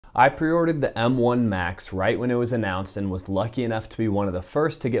I pre-ordered the M1 Max right when it was announced and was lucky enough to be one of the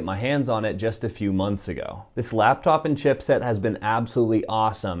first to get my hands on it just a few months ago. This laptop and chipset has been absolutely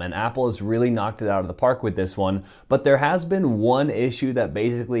awesome, and Apple has really knocked it out of the park with this one, but there has been one issue that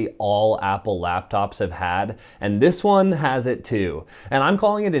basically all Apple laptops have had, and this one has it too. And I'm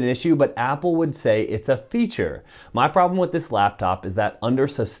calling it an issue, but Apple would say it's a feature. My problem with this laptop is that under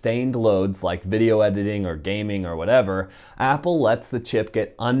sustained loads like video editing or gaming or whatever, Apple lets the chip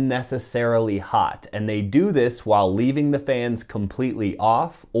get unnecessarily hot, and they do this while leaving the fans completely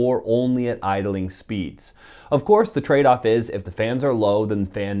off or only at idling speeds. Of course, the trade-off is if the fans are low, then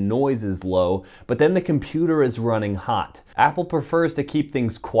fan noise is low, but then the computer is running hot. Apple prefers to keep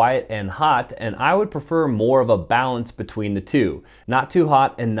things quiet and hot, and I would prefer more of a balance between the two. Not too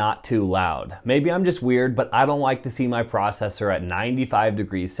hot and not too loud. Maybe I'm just weird, but I don't like to see my processor at 95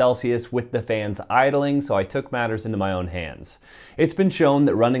 degrees Celsius with the fans idling, so I took matters into my own hands. It's been shown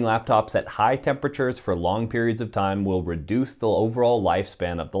that running laptops at high temperatures for long periods of time will reduce the overall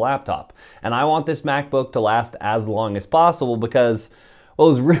lifespan of the laptop. And I want this MacBook to last as long as possible because, well,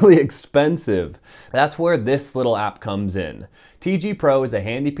 it's really expensive. That's where this little app comes in. TG Pro is a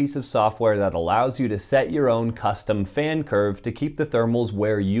handy piece of software that allows you to set your own custom fan curve to keep the thermals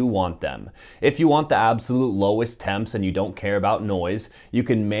where you want them. If you want the absolute lowest temps and you don't care about noise, you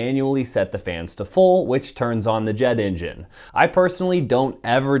can manually set the fans to full, which turns on the jet engine. I personally don't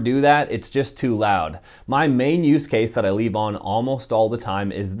ever do that, it's just too loud. My main use case that I leave on almost all the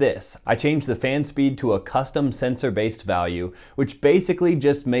time is this. I change the fan speed to a custom sensor-based value, which basically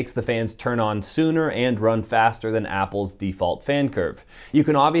just makes the fans turn on sooner and run faster than Apple's default fan curve. You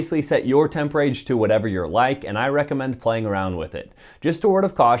can obviously set your temp range to whatever you're like, and I recommend playing around with it. Just a word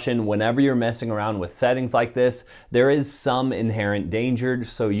of caution, whenever you're messing around with settings like this, there is some inherent danger,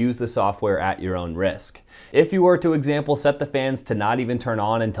 so use the software at your own risk. If you were to, example, set the fans to not even turn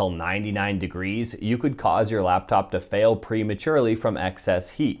on until 99 degrees, you could cause your laptop to fail prematurely from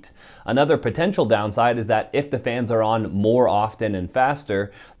excess heat. Another potential downside is that if the fans are on more often and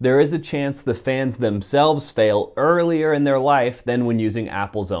faster, there is a chance the fans themselves fail earlier in their life than when using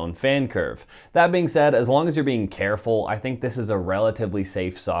Apple's own fan curve. That being said, as long as you're being careful, I think this is a relatively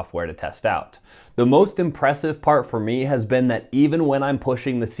safe software to test out. The most impressive part for me has been that even when I'm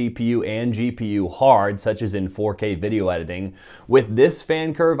pushing the CPU and GPU hard, such as in 4K video editing, with this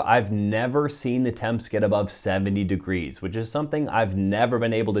fan curve, I've never seen the temps get above 70 degrees, which is something I've never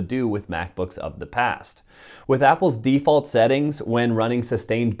been able to do with MacBooks of the past. With Apple's default settings, when running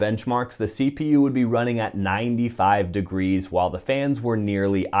sustained benchmarks, the CPU would be running at 95 degrees while the fans were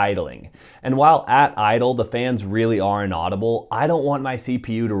nearly idling. And while at idle, the fans really are inaudible, I don't want my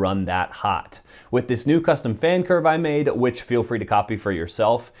CPU to run that hot. With this new custom fan curve I made, which feel free to copy for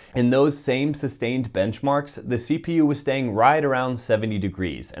yourself, in those same sustained benchmarks, the CPU was staying right around 70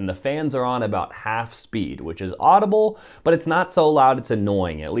 degrees, and the fans are on about half speed, which is audible, but it's not so loud it's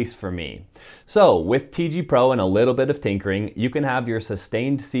annoying, at least for me. So, with TG Pro and a little bit of tinkering, you can have your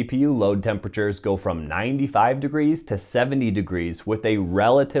sustained CPU load temperatures go from 95 degrees to 70 degrees with a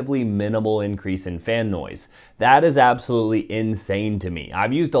relatively minimal increase in fan noise. That is absolutely insane to me.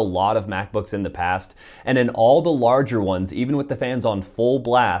 I've used a lot of MacBooks in the past, and in all the larger ones, even with the fans on full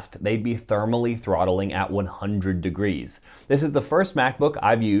blast, they'd be thermally throttling at 100 degrees. This is the first MacBook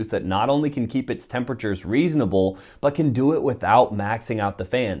I've used that not only can keep its temperatures reasonable, but can do it without maxing out the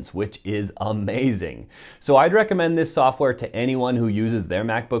fans, which is amazing. So I'd recommend this software to anyone who uses their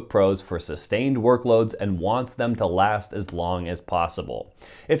MacBook Pros for sustained workloads and wants them to last as long as possible.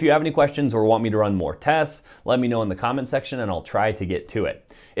 If you have any questions or want me to run more tests, let me know in the comment section and I'll try to get to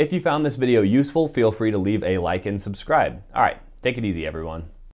it. If you found this video useful, feel free to leave a like and subscribe. All right, take it easy, everyone.